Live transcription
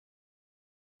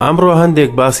ئەمڕۆ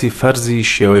هەندێک باسی فەرزی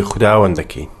شێوەی خوداوەند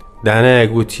دەکەین. دانایەک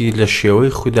گوتی لە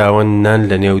شێوەی خوداوەند نان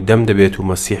لە نێو دەم دەبێت و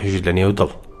مەسیحیش لە نێو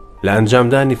دڵ. لە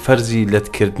ئەنجامدانی فەرزی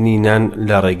لەتکردنی نان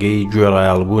لە ڕێگەی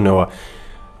گوێڕایەڵبوونەوە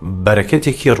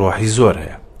بەرەکەتێکی ڕۆحی زۆر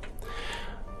هەیە.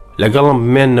 لەگەڵم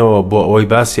بمێننەوە بۆ ئەوەی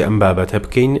باسی ئەم بابەتە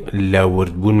بکەین لە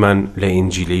وردبوونمان لە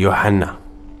ئینجیلی یۆحەنا.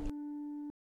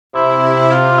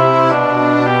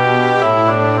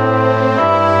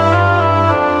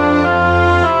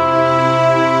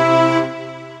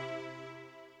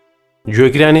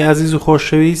 گوێگرانی عەزیز و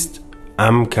خۆشەویست،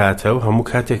 ئەم کاتە و هەموو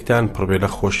کاتێکتان پڕبێ لە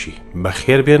خۆشی.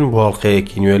 بەخێر بێن بۆ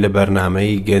هەڵقەیەکی نوێ لە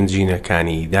بەرنامەی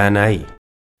گەنجینەکانی دانایی.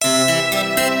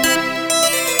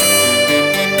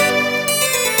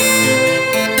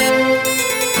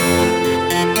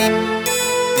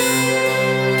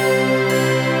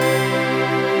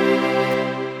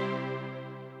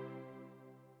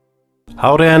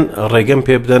 هاوڕێیان ڕێگەم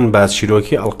پێ بدەن با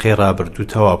چیرۆکی ئەڵقەی ڕابردوو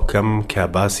تەواو بکەم کە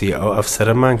باسی ئەو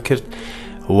ئەفسەرەمان کرد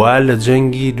وا لە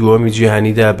جەنگی دووەمی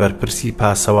جیهانیدا بەرپرسی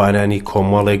پاسەوانانی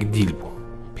کۆمەڵێک دیل بوو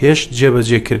پێش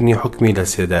جێبەجێکردنی حکمی لە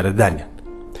سێدارە دانیان.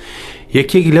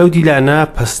 یەکێک لەو دیلانە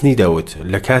پەسنی دەوت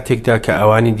لە کاتێکدا کە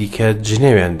ئەوانی دیکە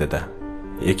جنێویان دەدا.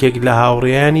 یەکێک لە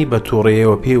هاوڕێیانی بە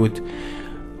تووڕێیەوە پێوت: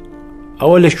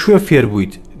 ئەوە لەکوێ فێر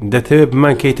بوویت؟ دەتەوێت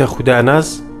بمانکەیتە خوداناز؟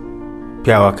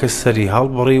 پیاوەکە سەری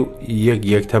هەڵبڕی و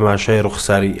یەک تەماشای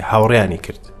ڕوخساری هاوڕێیانی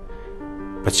کرد.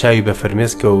 بە چاوی بە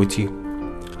فەرمێسکەوە وتی: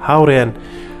 هاوڕێیان،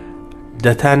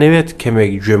 دەتانەوێت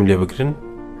کەمێک گوێم لێ بگرن؟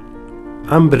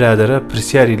 ئەم برادەرە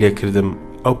پرسیاری لێکردم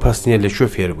ئەو پەسنیە لەکوێ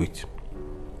فێر بوویت.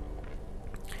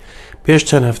 پێش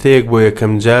چەند هەفتەیەک بۆ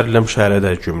یەکەم جار لەم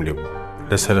شارەدا گوێم لێ بوو.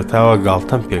 لە سەرەتاوە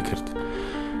گاڵتەم پێکرد،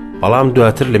 بەڵام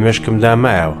دواتر لە مێشکمدا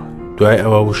مایەوە. دوای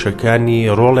ئەوە وشەکانی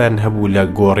ڕۆڵیان هەبوو لە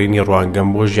گۆڕینی ڕوانگەم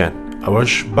بۆ ژیان.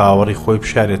 ئەوەش باوەڕی خۆی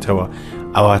بشارێتەوە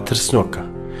ئەوە ترسنۆکە.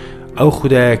 ئەو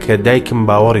خودایە کە دایکم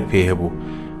باوەڕی پێ هەبوو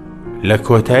لە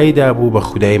کۆتاییدا بوو بە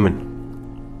خودای من.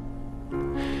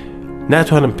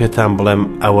 ناتوانم پێتان بڵێم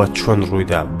ئەوە چۆن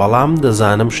ڕوویدا، بەڵام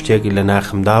دەزانم شتێک لە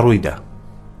ناخمدا ڕوویدا.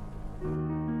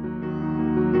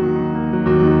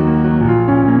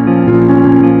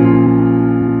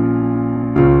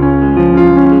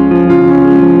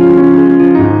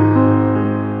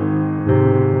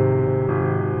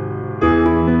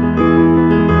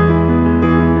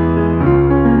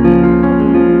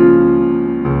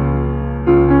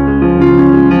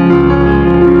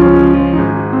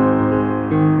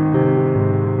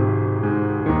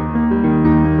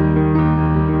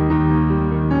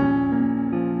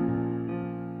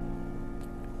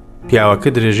 پیاوەکە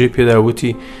درێژەی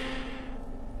پێداوتی: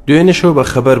 دوێنێشەوە بە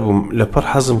خەبەر بووم، لەپەر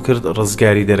حەزم کرد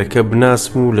ڕزگاری دەرەکە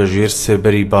بناسم و لە ژێر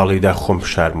سێبەری باڵیدا خۆم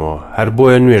بشارمەوە. هەر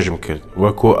بۆیە نوێژم کرد،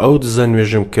 وەکو ئەو دزە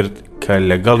نوێژم کرد کە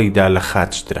لەگەڵیدا لە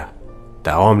خاچدرا.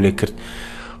 داوام لێ کرد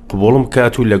قبوڵم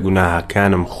کات و لە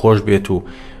گوناهەکانم خۆش بێت و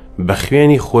بە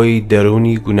خوێنی خۆی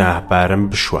دەرونی گوناهبارم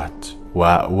بشوات و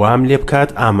وام لێ بکات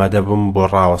ئامادە بم بۆ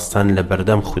ڕاوەستان لە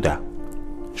بەردەم خوددا.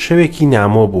 شەوێکی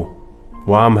نامۆ بوو.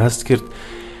 وام هەست کرد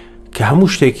کە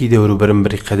هەموو شتێکی دەوروبەرم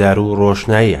بریقەدار و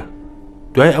ڕۆشناییە.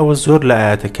 دوای ئەوە زۆر لە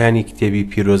ئاەتەکانی کتێبی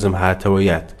پیرۆزم هاتەوە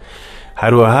یاد،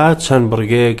 هەروەها چەند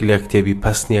بڕگەیەک لە کتێبی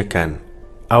پەسنیەکان.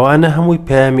 ئەوانە هەمووی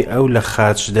پەیامی ئەو لە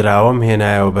خاچ دراوەم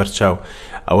هێنایەوە بەرچاو،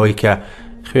 ئەوەی کە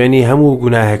خوێنی هەموو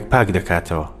گوناهێک پاک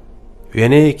دەکاتەوە.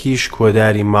 وێنەیەکیش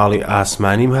کۆداری ماڵی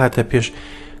ئاسمانیم هاتە پێش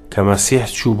کە مەسیح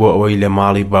چوو بۆ ئەوەی لە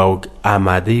ماڵی باوک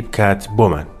ئامادەی بکات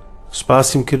بۆمان.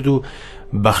 سوپاسیم کرد و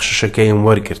بەخششەکەیم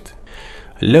وەرگرت.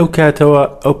 لەو کاتەوە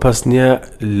ئەو پەسنیە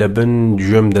لە بن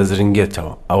گوێم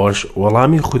دەزرنگێتەوە. ئەوەش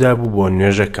وەڵامی خوددا بوو بۆ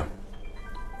نوێژەکەم.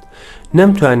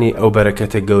 نەمتوانی ئەو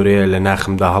بەرەکەتە گەورەیە لە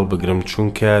ناخمدا هەڵبگرم،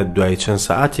 چونکە دوای چەند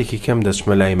سەعاتێکی کەم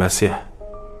دەچمە لای مەسیح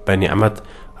بە نیعمەت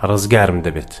ڕزگارم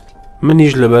دەبێت.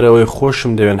 منیش لەبەرەوەی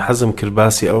خۆشم دەوێن حەزم کرد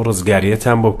باسی ئەو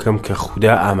ڕزگاریەتان بۆ بکەم کە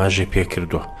خوددا ئاماژە پێ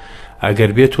کردووە.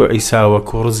 ئەگەر بێت و عیسا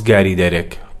وەکو ڕزگاری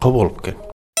دەرێک قبوڵ بکەن.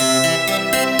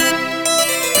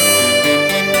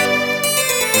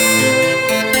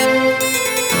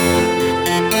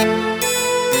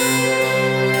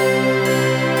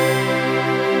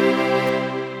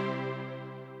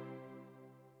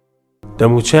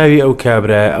 دەموچاوی ئەو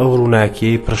کابرایە ئەو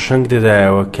ڕووناکیەی پرشنگ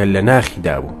دەدایەوە کە لە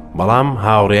ناخیدا بوو، بەڵام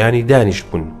هاوڕێیانی دانیش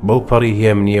بوون بەو پەڕی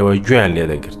هێمنیەوە گوێیان لێ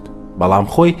دەگرت. بەڵام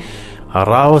خۆی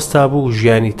ڕاوەستا بوو و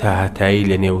ژیانی تاهەتایی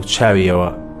لە نێو چاویەوە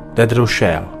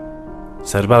دەدرەوشایەوە.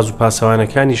 سەرباز و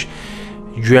پاسەوانەکانیش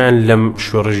گوێیان لەم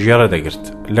شۆڕژێرە دەگرت.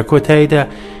 لە کۆتاییدا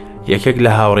یەکێک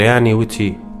لە هاوڕێیانی وتی: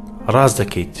 ڕاست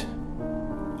دەکەیت،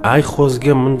 ئای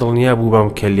خۆزگە من دڵنیا بووم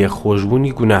کە لێ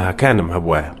خۆشبوونی گوناهەکانم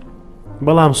هەبوایە.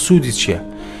 بەڵام سوودی چییە؟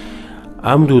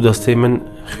 ئەم دوو دەستەی من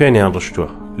خوێنیان ڕشتووە،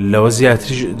 لەوە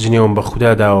زیاتریش جنێوم بە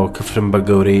خوددا داوە کفرم بە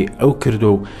گەورەی ئەو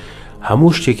کردو و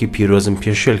هەموو شتێکی پیرۆزم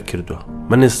پێشێل کردووە.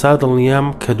 من ئێستا دڵنیام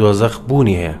کە دۆزەخ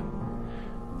بوونی هەیە،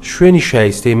 شوێنی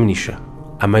شایستەی منیشە.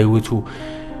 ئەمەی وت و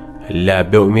لە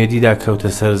بێئومێدیدا کەوتە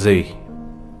سەر زەوی.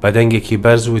 بە دەنگێکی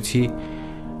بەرز وتی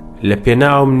لە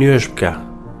پێناوم نوێژ بکە،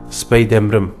 سبەی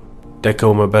دەمرم،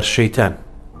 دەکەومە بەر شەیتان.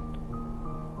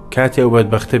 کاتێ ئەو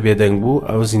بەدبەختە بێدەنگ بوو،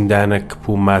 ئەو زیندانە کپ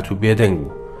و مات و بێدەنگ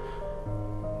بوو.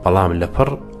 بەڵام لەپڕ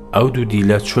ئەو دوو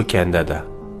دیلە چۆکیاندادا،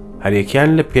 هەرێکیان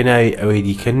لە پێناوی ئەوەی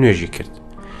دیکە نوێژی کرد.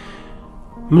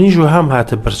 منیش وەهام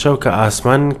هاتە بەرچاو کە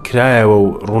ئاسمان کرایەوە و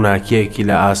ڕووناکیەکی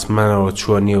لە ئاسمانەوە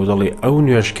چۆنیە و دەڵێ ئەو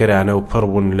نوێژکەرانە و پڕ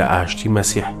بوون لە ئاشتی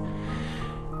مەسیح.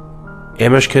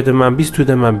 ئێمەش کە دەمانبیست و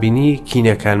دەمانبینی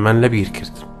کینەکانمان لەبیر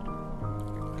کرد.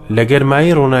 لە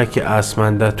گەرمایی ڕووناکی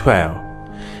ئاسماندا توایەوە.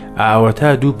 ئاوە تا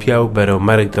دوو پیا و بەرەو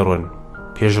مەرگ دەڕۆن.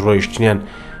 پێش ڕۆیشتنیان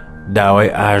داوای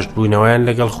ئاشت بوونەوەیان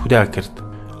لەگەڵ خوددا کرد.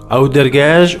 ئەو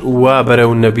دەرگایش وا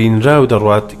بەرەو نەبینرا و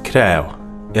دەڕوات کرایەوە.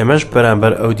 ئێمەش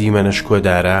بەرامبەر ئەو دیمەنە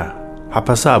شکۆدارە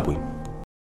حەپەسا بووین.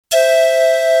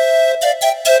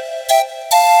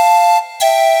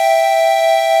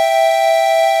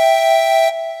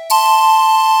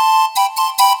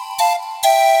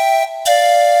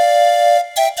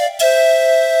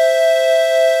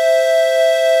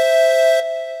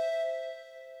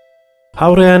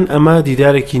 هاوڕێیان، ئەمە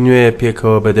دیدارێکی نوێ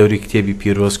پێکەوە بە دەوری کتێبی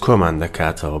پیرۆز کۆمان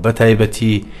دەکاتەوە،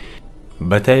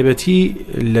 بەتایبەتی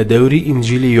لە دەوری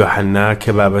ئینجیلی یۆحەنا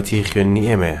کە بابەتی خوێنی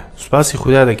ئێمەیە. سوپاسی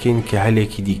خوددا دەکەین کە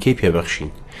هەلێکی دیکەی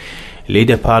پێبەخشین. لێی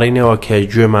دەپاڕینەوە کە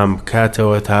گوێمان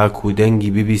بکاتەوە تاکو و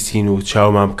دەنگی ببیستین و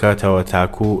چاومان بکاتەوە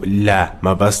تاکو لە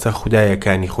مەبەستە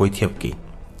خودایەکانی خۆی تێبگەین.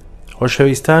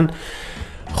 خۆشەویستان،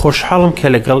 خۆشحاڵم کە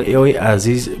لەگەڵ ئێوەی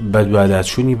ئازیز بە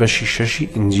دواداچوونی بەشی 6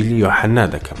 ئینجیلی یۆحەنا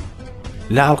دەکەم.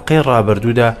 لە ئەڵقەی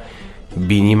ڕابردوودا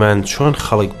بینیمان چۆن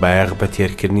خەڵک بایەغ بە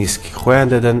تێرکردنی سکی خۆیان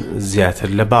دەدەن زیاتر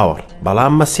لە باوەڕ،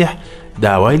 بەڵام مەسیح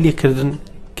داوای لێکردن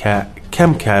کە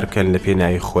کەم کار بکەن لە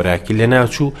پێناوی خۆراکی لە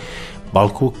ناوچوو،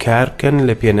 بەڵکو کار بکەن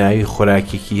لە پێناوی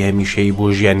خۆراکێکی هەمیشەی بۆ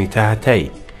ژیانی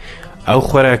تاهەتایی. ئەو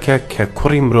خۆراکە کە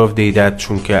کوڕی مرۆڤ دەیدات،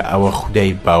 چونکە ئەوە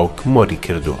خودای باوک مۆری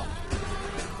کردووە.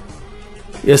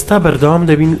 ئێستا بەردەوام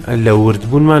دەبین لە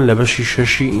وردبوونمان لە بەشی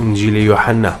 6 ئینجیلی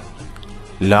یۆحەنا.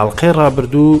 لە ئەڵقەی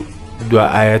ڕابردوو دوا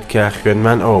ئاەت کە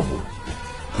خوێنمان ئەوە بوو: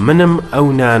 منم ئەو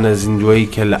نانە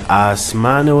زیندوەی کە لە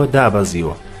ئاسمانەوە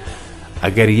دابەزیوە،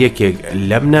 ئەگەر یەکێک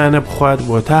لەم نانە بخوات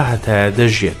بۆ تا هەتایە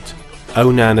دەژێت. ئەو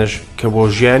نانەش کە بۆ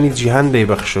ژیانی جیهان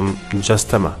دەیبەخشم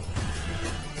جەستەمە.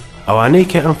 ئەوانەی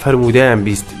کە ئەم فەرموودەیان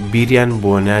بیست بیریان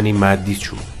بۆ نانی مادی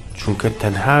چوو، چونکە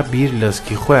تەنها بیر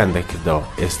لەسکی خۆیان دەکردەوە.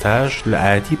 ئێستاش لە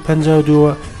ئاەتی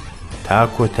 52 تا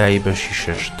کۆتایی بەشی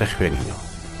 6 دەخوێنینەوە.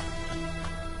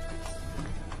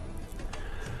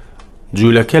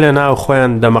 جوولەکە لە ناو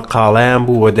خۆیان دەمەقاڵەیان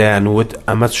بوو و دەیانگوت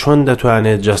ئەمە چۆن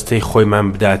دەتوانێت جەستەی خۆیمان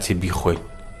بداتێ بیخۆین.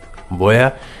 بۆیە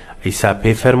عیسا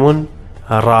پێی فەرموون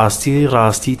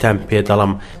ڕاستیتان پێ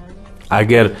دەڵێم،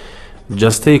 ئەگەر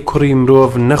جەستەی کوڕی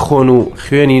مرۆڤ نەخۆن و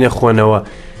خوێنی نەخۆنەوە،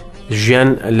 ژیان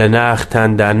لە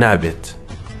ناختاندا نابێت.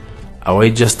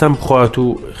 ئەوەی جەستەم بخوات و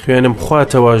خوێنم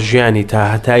بخواتەوە ژیانی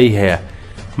تاهەتایی هەیە.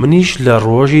 منیش لە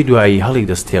ڕۆژی دوایی هەڵی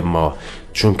دەستێمەوە،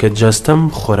 چونکە جەستەم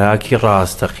خۆراکی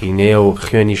ڕاستەقینەیە و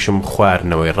خوێنیشم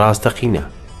خواردنەوەی ڕاستەقینە.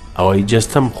 ئەوەی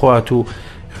جەستەم بخوات و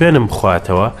خوێنم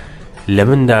بخواتەوە لە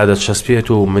مندا دەچەسپێت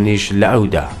و منیش لە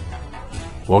ئەودا.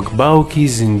 وەک باوکی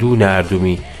زیندوو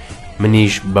ناردومی،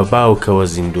 منیش بە باوکەوە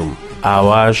زیندوم.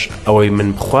 ئاواش ئەوەی من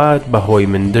بخوات بەهۆی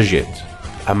من دەژێت.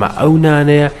 ئەمە ئەو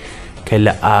نانەیە کە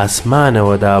لە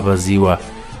ئاسمانەوە دابەزیوە،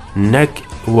 نەک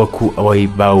وەکو ئەوەی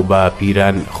باو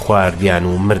باپیران خواردیان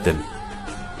و مردن.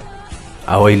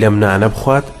 ئەوەی لەم نانە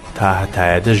بخوات تا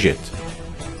هەتایە دەژێت.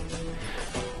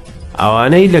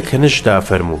 ئەوانەی لە کەنشدا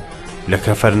فەرموو لە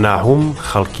کەفەرناهوم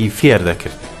خەڵکی فێر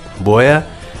دەکرد. بۆیە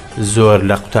زۆر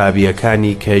لە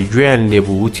قوتابیەکانی کە گوێیان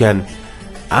لێبوو وتیان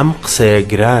ئەم قسەیە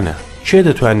گرانە، چێ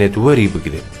دەتوانێت وەری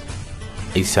بگرێت؟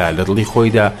 عیسا لە دڵی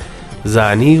خۆیدا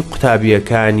زانی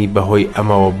قوتابیەکانی بەهۆی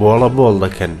ئەمەوە بۆڵە بۆڵ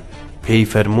دەکەن. پێی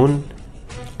فەرموون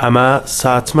ئەمە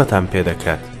ساتمەتان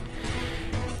پێدەکات.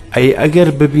 ئەی ئەگەر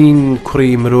ببین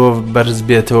کوڕی مرۆڤ بەرز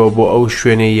بێتەوە بۆ ئەو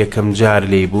شوێنەی یەکەم جار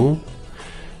لێی بوو،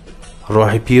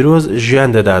 ڕۆحی پیرۆز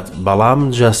ژیان دەدات، بەڵام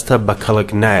جەستە بە کەڵک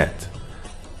نایەت.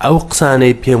 ئەو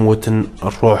قسانەی پێم وتن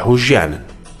ڕۆح و ژیانن،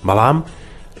 بەڵام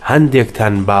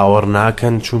هەندێکتان باوەڕ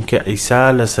ناکەن، چونکە عیسا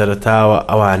لە سەرەتاوە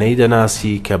ئەوانەی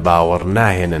دەناسی کە باوەڕ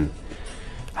ناهێنن.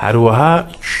 هەروەها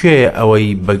کوێ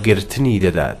ئەوەی بەگرتنی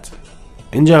دەدات؟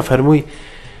 اینجا فەرمووی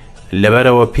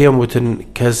لەبەرەوە پێم وتن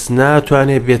کەس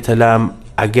ناتوانێت بێتە لام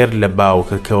ئەگەر لە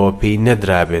باوکەکەوە پێی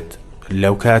نەدرابێت.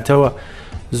 لەو کاتەوە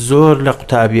زۆر لە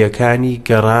قوتابیەکانی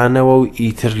گەڕانەوە و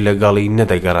ئیتر لەگەڵی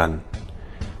نەدەگەڕان.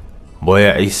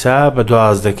 بۆیە عیسا بە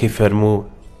 12 فەرموو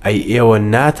ئەی ئێوە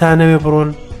ناتانەوێ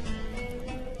بڕۆن؟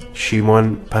 شیمۆن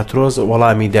پەترۆس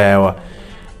وەڵامی دایەوە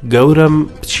گەورم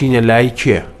بچینە لای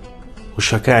کێ؟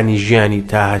 وشەکانی ژیانی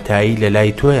تاهەتایی لە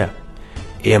لای تۆیە.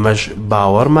 ئێمەش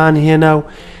باوەڕمان هێنا و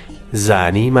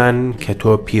زانیمان کە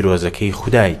تۆ پیرۆزەکەی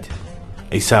خودایت.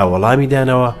 عیسا وەڵامی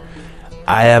دانەوە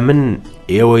ئایا من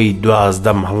ئێوەی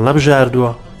 12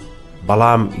 هەڵنەبژاردووە؟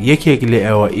 بەڵام یەکێک لە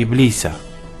ئێوە ئیبلیسە.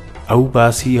 ئەو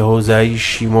باسی هۆزایی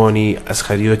شیمۆنی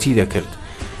ئەسخەریۆتی دەکرد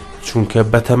چونکە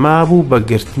بەتەما بوو بە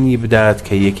گرتنی بدات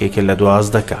کە یەکێکە لە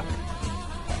 12.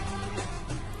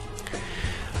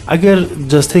 ئەگەر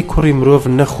جەستەی کوڕی مرۆڤ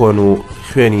نەخۆن و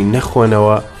خوێنی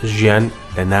نەخۆنەوە ژیان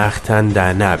لە ناختاندا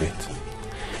نابێت.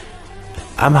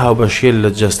 ئەم هاوبەشیە لە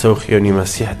جەستە و خوێنی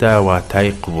مەسیحدا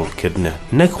واتای قبوڵکردنە،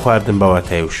 نەک خواردن بە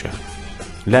واتای وشە.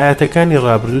 لە ئاەتەکانی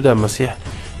ڕابردوودا مەسیح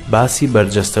باسی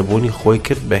بەرجەستەبوونی خۆی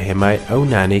کرد بە هێمای ئەو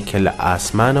نانەی کە لە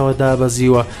ئاسمانەوە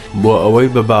دابەزیوە بۆ ئەوەی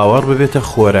بە باوەڕ ببێتە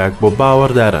خۆراک بۆ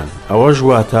باوەڕداران. ئەوەش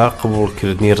واتە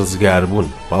قبوڵکردنی ڕزگار بوون.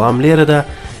 بەڵام لێرەدا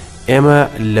ئێمە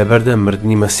لەبەردە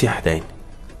مردنی مەسیح داین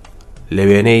لە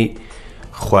وێنەی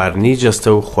خواردنی جەستە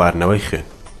و خواردنەوەی خوێن.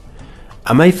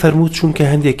 ئەمەی فەرموو چونکە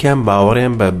هەندێکیان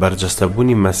باوەڕیان بە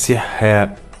بەرجەستەبوونی مەسیح هەیە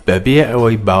بەبێ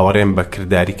ئەوەی باوەڕیان بە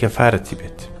کردداری کەفارەتی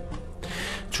بێت.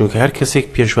 چونکە هەر کەسێک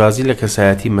پێشوازی لە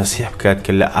کەسایەتی مەسیح بکات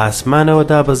کە لە ئاسمانەوە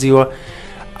دابەزیوە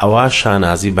ئەوە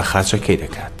شانازی بە خاچەکەی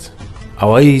دەکات.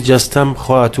 ئەوەی جەستەم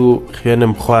بخوات و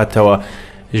خوێنم بخواتەوە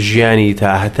ژیانی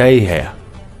تاهەتایی هەیە.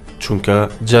 چونکە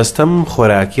جەستەم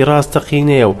خۆراکی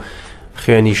ڕاستەقینەیە و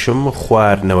خوێنیشم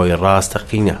خواردنەوەی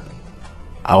ڕاستەقینە.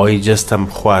 ئەوەی جەستەم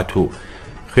بخوات و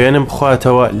خوێنم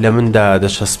بخواتەوە لە مندا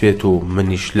دەچەسپێت و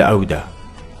منیش لە ئەودا.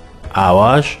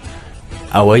 ئاواش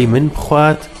ئەوەی من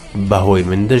بخوات بەهۆی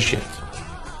من دەژێت.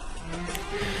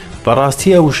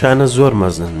 بەڕاستی ئەو وشانە زۆر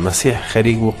مەزنن. مەسیح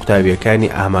خەریک بوو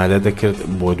قوتابیەکانی ئامادە دەکرد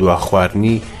بۆ دوا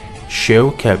خواردنی شێو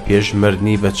کە پێش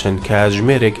مردنی بە چەند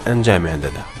کاتژمێرێک ئەنجامیان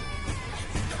دەدا.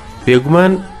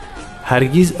 بێگومان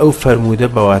هەرگیز ئەو فەرموودە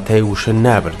بە واتای وشە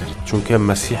نابردرێت چونکە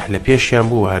مەسیح لە پێشیان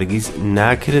بوو هەرگیز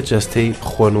ناکرێت جەستەی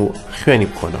بخۆن و خوێنی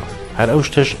بخۆنەوە. هەر ئەو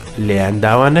شتەش لێیان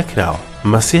داوا نەکراوە.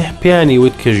 مەسیح پێیانی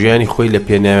وت کە ژیانی خۆی لە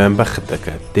پێناویان بەخت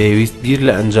دەکات. دەیویست بیر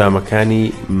لە ئەنجامەکانی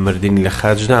مردنی لە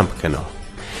خاجدان بکەنەوە.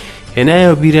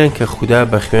 هێنایەوە بیریان کە خوددا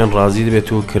بە خوێن ڕازی دەبێت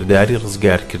و کردداری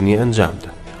ڕزگارکردنی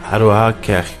ئەنجامدا. هەروەها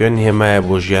کە خوێن هێمایە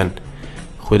بۆ ژیان،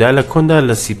 خوددا لە کۆندا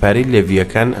لە سیپاری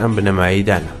لێڤیەکان ئەم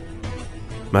بنەماییدانە.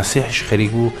 مەسیحش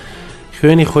خەریک بوو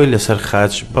خوێنی خۆی لەسەر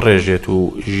خاچ بڕێژێت و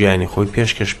ژیانی خۆی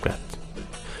پێشکەش بکات.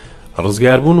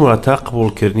 ڕزگاربوون واتە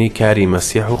قبوڵکردنی کاری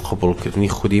مەسیح و قبوڵکردنی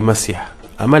خودی مەسیح.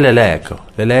 ئەمە لەلایەکەوە.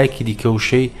 لەلایەکی دیکە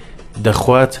وشەی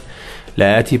دەخوات لە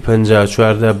ئاەتی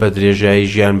 54دا بە درێژایی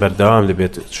ژیان بەردەوام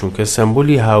دەبێت چونکە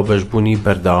سەمبولی هاوبەشبوونی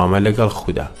بەردەوامە لەگەڵ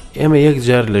خوددا. ئێمە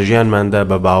یەکجار لە ژیانماندا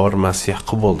بە باوەڕ مەسیح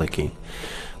قبوڵ دەکەین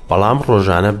بەڵام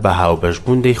ڕۆژانە بە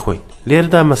هاوبەشبوون دەیخۆین.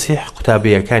 لێردا مەسیح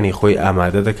قوتابیەکانی خۆی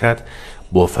ئامادە دەکات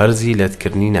بۆ فەرزی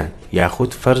لەتکردنی نان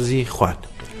یاخود فەرزی خوان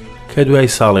کە دوای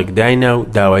ساڵێک داینا و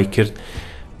داوای کرد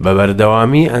بە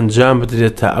بەردەوامی ئەنجام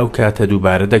بدرێت تا ئەو کاتە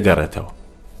دووبارە دەگەڕێتەوە.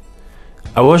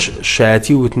 ئەوەش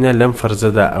شایەتی وتنە لەم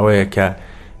فەرزەدا ئەوەیە کە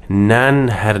نان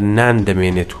هەر نان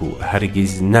دەمێنێت و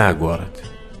هەرگیز ناگۆڕێت.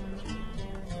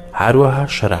 هەروەها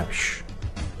شەرابیش.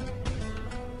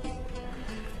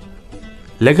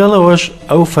 لەگەڵەوەش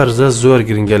ئەو فەرزە زۆر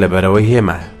گرنگە لەبەرەوەی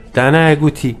هێمایە. دانایە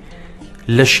گوتی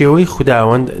لە شێوەی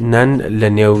خوداوەند نان لە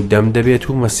نێو دەم دەبێت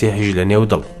و مەسیحیش لە نێو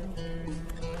دڵ.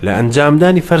 لە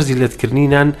ئەنجامدانی فەرزی لەتکردنی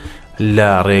نان لە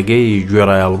ڕێگەی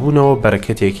گوێڕایەڵبوونەوە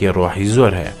بەرەکەتێکی ڕۆحی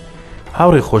زۆر هەیە.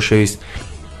 هاوڕێی خۆشەویست،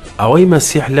 ئەوەی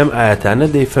مەسیح لەم ئاەتانە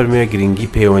دەیفەرمێ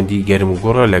گرنگی پەیوەندی گەرم و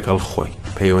گوڕە لەگەڵ خۆی،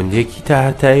 پەیوەندێکی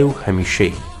تاهەتایی و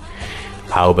هەمیشەی،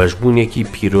 هاوبەشبوونێکی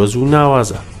پیرۆز و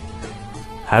ناوازە.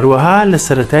 هەروەها لە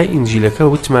سەرەتای ئینجیلەکە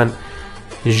وتمان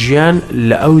ژیان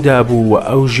لە ئەودا بوو و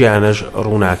ئەو ژیانەش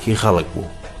ڕووناکی خەڵک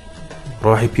بوو.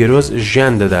 ڕۆحی پیرۆز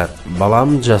ژیان دەدات بەڵام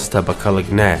جەستە بە کەڵک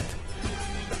نایەت.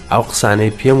 ئەو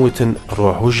قسانەی پێم وتن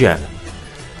ڕۆح و ژیانە.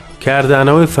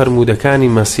 کاردانەوەی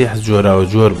فەرموودەکانی مەسیح جۆراوە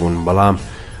جۆر بوون بەڵام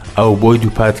ئەو بۆی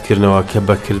دووپاتکردنەوە کە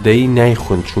بەکردەی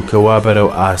نایخون چونکە وا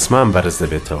بەرەو ئاسمان بەرز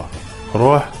دەبێتەوە.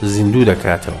 ڕۆح زیندوو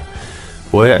دەکاتەوە.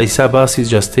 بۆیە عیسا باسی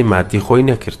جەستەی مادی خۆی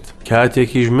نەکرد.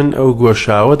 کاتێکیش من ئەو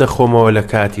گۆشاوە دەخۆمەوە لە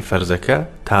کاتی فەرزەکە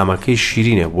تامەکەی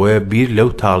شیرینە بۆیە بیر لەو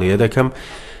تاڵیە دەکەم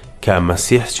کە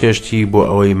مەسیح چێشتی بۆ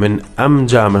ئەوەی من ئەم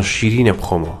جامە شیرینە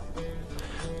بخۆمەوە.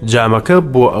 جامەکە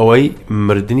بۆ ئەوەی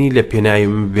مردنی لە پێناوی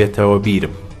من بێتەوە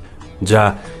بیرم. جا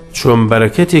چۆن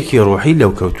بەرەکەتێکی ڕۆحی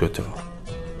لەو کەوتوێتەوە.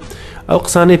 ئەو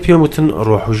قسانەی پێم وتن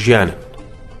ڕۆح و ژیانن.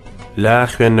 لا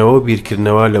خوێنەوە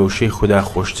بیرکردنەوە لە وشەی خوددا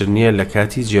خۆشتر نییە لە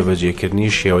کاتی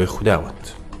جێبەجێکردنی شێوەی خودداوەند.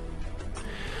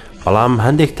 بەڵام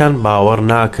هەندێکتان باوەڕ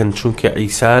ناکەن چونکە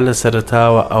عیسا لە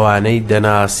سەرەتاوە ئەوانەی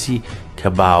دەناسی کە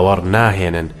باوەڕ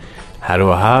ناهێنن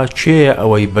هەروەها کێیە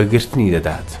ئەوەی بەگرتنی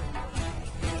دەدات.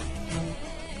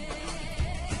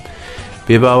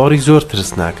 بێباوەڕی زۆر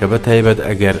ترسناکە بە تایبەت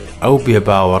ئەگەر ئەو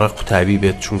بێباوەڕە قوتابی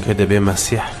بێت چونکە دەبێ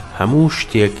مەسیح هەموو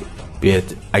شتێک بێت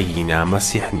ئەینا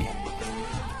مەسیح نییە.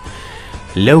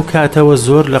 لەو کاتەوە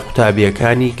زۆر لە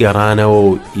قوتابیەکانی گەڕانەوە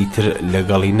و ئیتر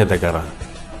لەگەڵی نەدەگەڕان.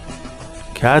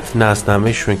 کات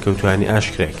ناسنامەی شوێنکەوتوانی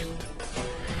ئاشکرا کرد.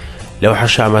 لەو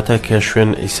حەشامەتە کە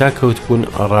شوێن عیسا کەوت بوون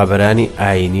ڕابەرانی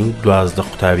ئاینی و 12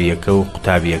 قوتابیەکە و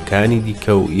قوتابیەکانی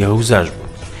دیکە و یەهوزاش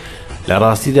بوون. لە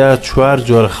ڕاستیدا 4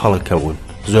 جۆر خەڵکە بوون.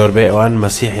 زۆربەی ئەوان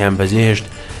مەسیحیان بەجێهێشت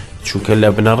چونکە لە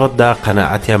بنەڕەتدا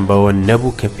قەناعەتیان بەوە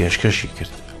نەبوو کە پێشکەشی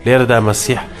کرد. لێرەدا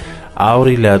مەسیح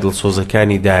ئاوری لە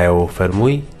دڵسۆزەکانی دایەوە و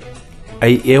فەرمووی: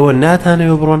 ئەی ئێوە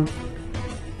ناتانەوێ بڕۆن؟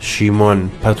 شیمۆن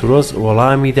پەترۆس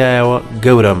وەڵامی دایەوە: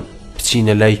 گەورم،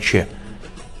 بچینە لای کێ؟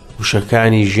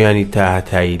 وشەکانی ژیانی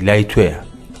تاهەتایی لای تۆیە.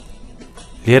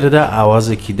 لێرەدا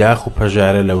ئاوازێکی داخ و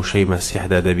پەژارە لە وشەی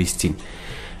مەسیحدا دەبیستین،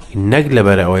 نەک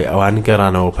لەبەرەوەی ئەوان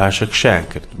گەڕانەوە پاشە کشیان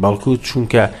کرد، بەڵکو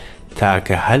چونکە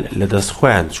تاکە هەل لە دەست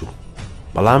خۆیان چوو.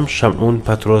 بەڵام شەمعون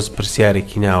پەترۆس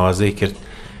پرسیارێکی ناوازەی کرد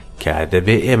کە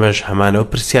دەبێ ئێمەش هەمانەوە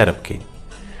پرسیارە بکەین: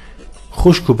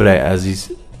 خوشک و برای ئازیز،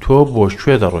 تۆ بۆ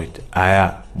کوێ دەڕۆیت؟ ئایا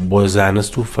بۆ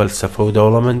زانست و فەلسەفە و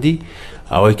دەوڵەمەندی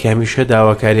ئەوەی کە هەمیشە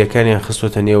داواکاریەکانیان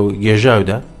خستۆتە نێو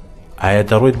گێژاودا؟ ئایا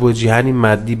دەڕۆیت بۆ جیهانی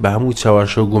مادی بە هەموو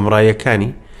چاواشە و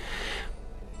گومڕایەکانی؟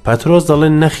 پەترۆس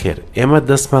دەڵێن: نەخێر، ئێمە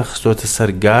دەستمان خستۆتە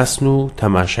سەر گاسن و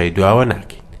تەماشای دواوە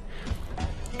ناکەین.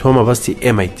 تۆ مەبەستی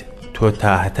ئێمەیت، تۆ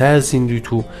تاهەتایە زیندویت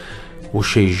و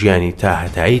وشەی ژیانی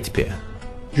تاهەتاییت پێە.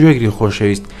 گوێگری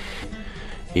خۆشەویست،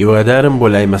 هیوادارم بۆ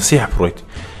لای مەسیح بڕۆیت،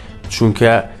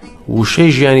 چونکە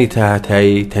وشەی ژیانی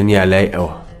تاهەتایی تەنیا لای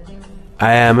ئەوە.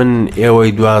 ئایا من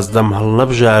ئێوەی 12 هەڵ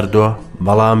نەبژاردووە؟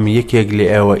 بەڵام یەکێک لە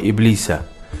ئێوە ئیبلیسە.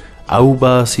 ئەو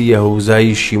باسی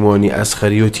یەهوزایی شیمۆنی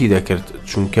ئەسخەریۆتی دەکرد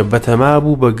چونکە بەتەما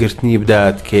بوو بە گرتنی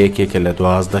بدات کە یەکێکە لە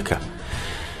 12کە.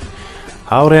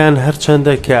 هاوڕێیان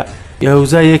هەرچەندە کە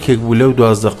یەهوزا یەکێک بوو لەو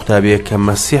 12 قوتابیە کە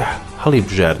مەسیح هەڵی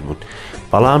بژارد بوون،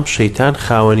 بەڵام شەیتان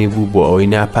خاوەنی بوو بۆ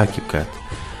ئەوەی ناپاکی بکات.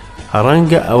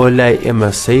 ڕەنگە ئەوە لای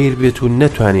ئێمە سەیر بێت و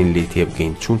نەتوانین لێ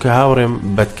تێبگەین چونکە هاوڕێم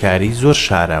بەدکاری زۆر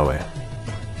شاراوەیە.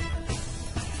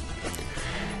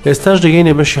 ئێستاش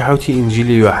دەگەینە بەشی 7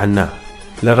 ئینجیلی یۆحەنا.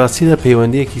 لە ڕاستیدا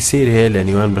پەیوەندیەکی سیر هەیە لە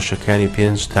نێوان بەشەکانی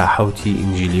 5 تا 7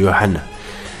 ئینجیلی یۆحەنا.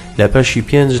 لە بەشی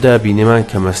 5دا بینیمان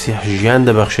کە مەسیح ژیان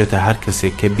دەبەخشێتە هەر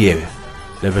کەسێک کە بیەوێ.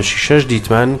 لە بەشی 6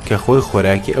 دیتمان کە خۆی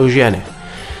خۆراکی ئەو ژیانە.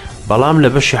 بەڵام لە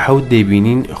بەشی 7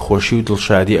 دەیبینین خۆشی و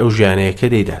دڵشادی ئەو ژیانەیەکە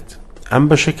دەیدات. ئەم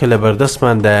بەشە کە لە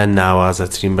بەردەستماندایە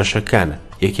ناوازەترین بەشەکانە.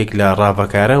 یەکێک لە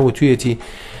ڕاوەکاران وتوویەتی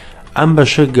ئەم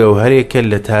بەشە گەوهرێکە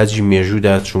لە تاجی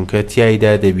مێژوودا چونکە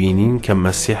تیایدا دەبینین کە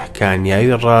مەسیح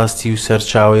کانیاوی ڕاستی و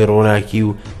سەرچاوی ڕۆناکی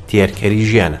و تێرکەری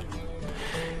ژیانە.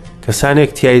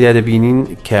 کەسانێک تیایدا دەبینین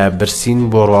کە برسین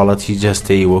بۆ ڕواڵەتی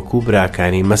جەستەی وەکو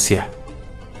براکانی مەسیح.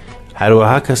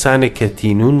 هەروەها کەسانێک کە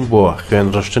تینون بۆ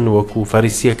خوێنڕشتن وەکو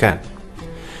فەریسیەکان.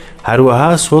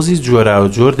 هەروەها سۆزی جۆرا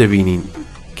و جۆر دەبینین،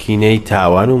 کینەی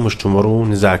تاوان و مشتومڕ و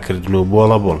نزاکردن و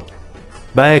بۆڵە بۆڵ.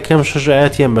 با یەکەم 6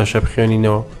 ئاەتیان بەشە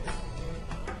بخوێنینەوە.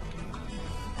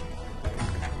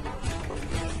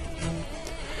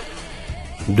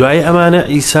 دوای ئەمانە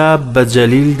عیسا بە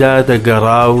جەلیلدا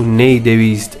دەگەڕا و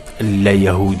نەیدەویست لە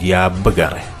یەهودیا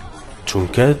بگەڕێ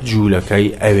چونکە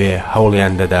جوولەکەی ئەوێ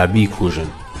هەوڵیان دەدا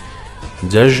بیکوژن.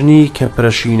 جەژنی کە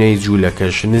پرەشینەی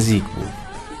جوولەکەش نزیک بوو.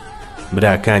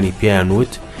 براکانی پێیان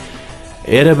وت: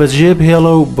 ئێرە بەجێ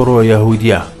بهێڵە و بڕۆ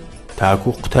یەهودیا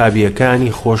تاکو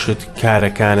قوتابیەکانی خۆشت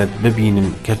کارەکانت ببینن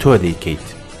کە تۆ دەیکەیت،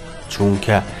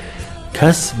 چونکە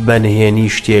کەس بەنهێنی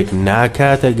شتێک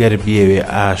ناکاتە گەر بێوێ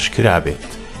ئاشکرا بێت.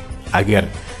 ئەگەر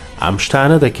ئەم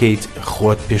شتانە دەکەیت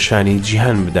خۆت پیشانی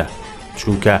جیهان بدە،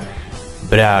 چونکە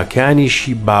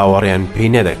براکانیشی باوەڕیان پێی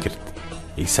نەدەکرد.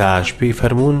 ئیساش پێی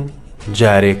فەرموون: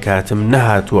 جارێک کاتم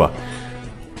نەهاتووە،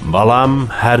 بەڵام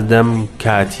هەردەم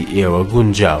کاتی ئێوە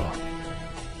گونجاوە.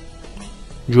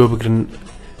 گوێ بگرن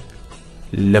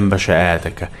لەم بەشە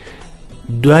ئاەتەکە.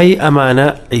 دوای ئەمانە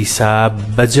عیسا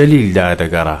بە جەلیلدا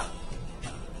دەگەڕا.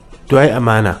 دوای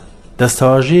ئەمانە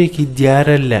دەستەواژەیەکی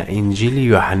دیارە لە ئینجیلی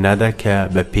یۆحەنادا کە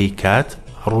بە پێی کات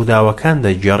ڕووداوەکان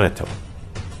دەگێڕێتەوە.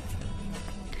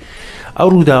 ئەو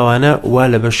ڕووداوانە وا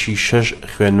لە بەشی 6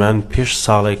 خوێنمان پێش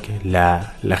ساڵێک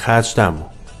لە خاچدان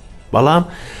بوو، بەڵام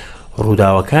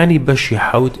ڕووداوەکانی بەشی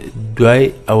 7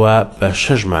 دوای ئەوە بە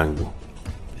 6 مانگ بوو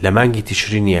لە مانگی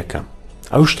تیشرینی یەکەم.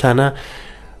 ئەو شتانە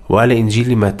وا لە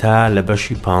ئینجیلی مەتا لە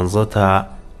بەشی 15 تا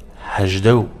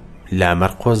 18 و لە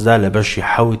مەرقۆسدا لە بەشی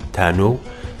 7 تا 9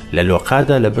 لە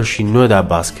لۆقادا لە بەشی 9دا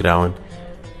باسکراون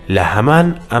لە هەمان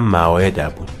ئەم ماوەیەدا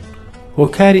بوون.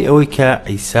 هۆکاری ئەوەی کە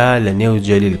عیسا لە نێو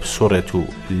جەلیل بسوڕێت و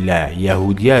لە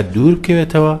یەهودیا دوور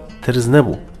بکەوێتەوە ترس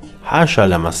نەبوو، حاشا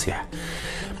لە مەسیح،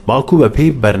 باڵکو بە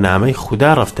پێی بەرنامەی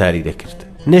خوددا ڕەفتاری دەکرد.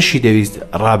 نەشی دەویست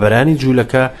ڕابەرانی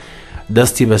جوولەکە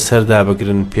دەستی بەسەردا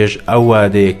بگرن پێش ئەو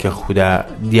وادەیە کە خوددا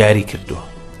دیاری کردووە.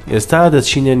 ئێستا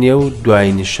دەچینە نێو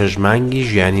دوایین شەژمانگی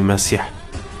ژیانی مەسیح.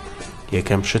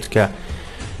 یەکەم شت کە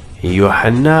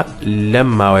یۆحەنا لەم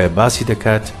ماوەیە باسی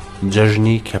دەکات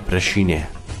جەژنی کەپرەشینەیە.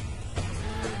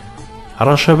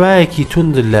 ڕەشەبایەکی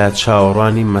تند لە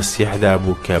چاوەڕوانی مەسیحدا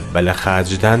بوو کە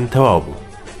بەلەخاجدان تەواو بوو.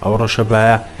 ئەو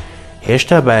ڕەشەبایە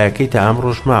هێشتا بایەکەی تا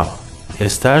ئەمڕۆژ ماوە.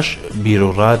 ئێستاش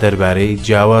بیرۆڕا دەربارەی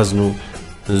جیاوازن و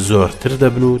زۆرتر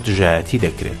دەبن و دژایەتی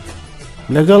دەکرێت.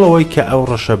 لەگەڵ ئەوەی کە ئەو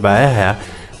ڕەشەبایە هەیە،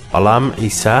 بەڵام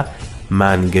عیسا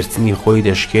مانگرتنی خۆی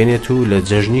دەشکێنێت و لە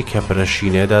جەژنی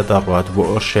کەپرەشینەدا دەڕوات بۆ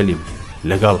ئۆرشەلیم،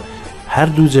 لەگەڵ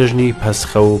هەردوو جەژنی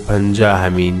پەسخە و پەنجا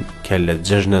هەمین کە لە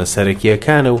جەژنە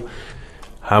سەرەکیەکانە و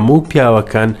هەموو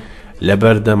پیاوەکان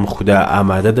لەبەردەم خوددا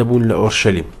ئامادە دەبوون لە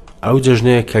ئۆرشەلیم. ئەو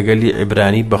جەژنەیە کە گەلی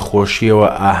عیبرانی بەخۆشیەوە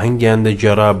ئاهەنگیان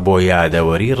دەگێڕا بۆ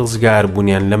یادەوەری ڕزگار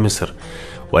بوونیان لە میسر،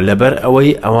 و لەبەر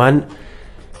ئەوەی ئەوان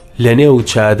لە نێو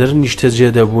چادر نیشتەجێ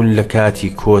دەبوون لە کاتی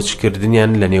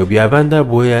کۆچکردنیان لە نێو بیاباندا،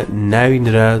 بۆیە ناوی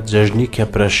نرا جەژنی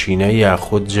کەپرەشینە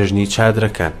یاخود جەژنی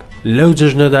چادرەکان. لەو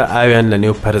جەژنەدا ئاویان لە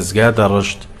نێو پەرزگا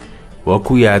دەڕشت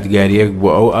وەکو یادگاریەک بۆ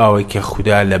ئەو ئاوەی کە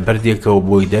خوددا لە بەردێکەوە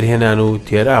بۆی دەرهێنان و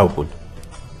تێراو بوون.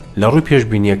 لە ڕووی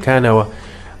پێشبینیەکانەوە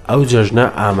ئەو جەژنە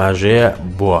ئاماژەیە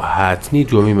بۆ هاتنی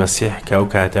دووەمی مەسیح کە ئەو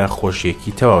کاتە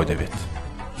خۆشیەکی تەواو دەبێت.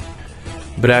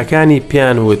 براکانی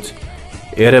پیان وت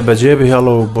ئێرە بەجێ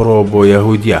بهێڵە و بڕۆ بۆ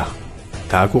یەهودیا،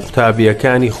 تاکو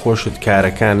قوتابیەکانی خۆشت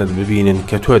کارەکانت ببینن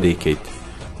کە تۆ دەیکەیت.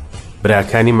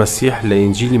 براکانی مەسیح لە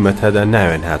ئینجیلی مەتادا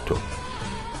ناوێن هاتۆ: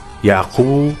 یاقوب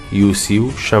و یوسی و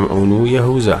شەمعون و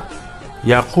یەهوزا.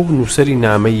 یاقوب نووسەری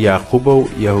نامەی یاقوبە و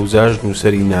یەهوزاش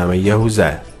نووسەری نامەی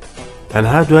یەهوزایە.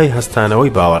 تەنها دوای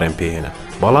هەستانەوەی باوەڕێم پێهێنا،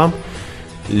 بەڵام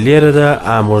لێرەدا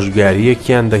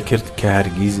ئامۆژگاریەکیان دەکرد کە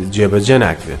هەرگیز جێبەجێ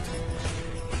ناکرێت.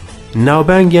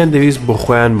 ناوبانگیان دەویست بۆ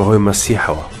خۆیان بەهۆی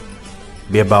مەسیحەوە.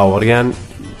 بێباوەڕیان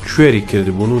کوێری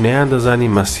کردبوون و نەیان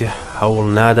دەزانی مەسیح هەوڵ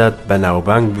نادات بە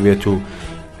ناوبانگ ببێت و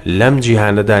لەم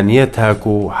جیهانەدا نییە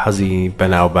تاکو و حەزی بە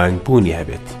ناوبانگ بوونی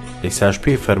هەبێت. ئیساش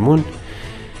پێی فەرموون: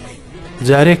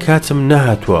 جارێ کاتم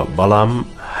نەهاتووە، بەڵام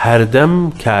هەردەم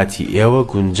کاتی ئێوە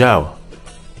گونجاوە.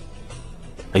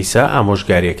 عیسا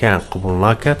ئامۆژگاریەکەیان قبوڵ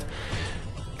ناکات،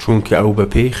 چونکە ئەو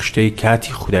بەپێی خشتەی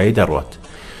کاتی خودایی دەڕوات،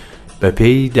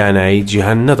 بەپێی دانایی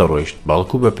جیهان نەدەڕۆیشت،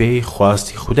 بەڵکو بەپێی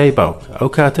خواستی خودای باوک. ئەو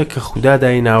کاتە کە خوددا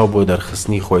دایناوە بۆ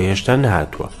دەرخستنی خۆی هێشتا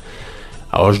نەهاتووە.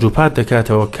 ئەوەش دووپات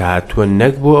دەکاتەوە کە هاتووە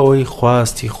نەک بۆ ئەوەی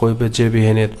خواستی خۆی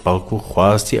بەجێبهێنێت، بەڵکو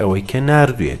خواستی ئەوەی کە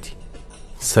ناردوێتی.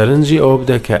 سەرنجی ئەوە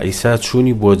بدە کە عیسا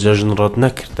چوونی بۆ جەژن ڕەت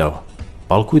نەکردەوە،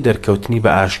 بەڵکو دەرکەوتنی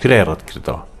بە ئاشکرای ڕەت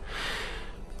کردەوە.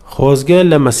 خۆزگە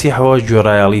لە مەسیحەوە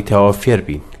گوێڕایەڵی تەواو فێر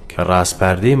بین کە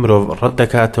ڕاستپاردەی مرۆڤ ڕەت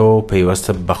دەکاتەوە و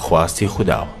پەیوەستە بە خواستی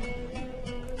خودداوە.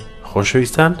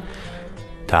 خۆشەویستان،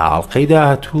 تا ئاڵلقەی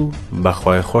داهاتوو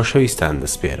بەخوای خۆشەویستان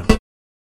دەسپێرم.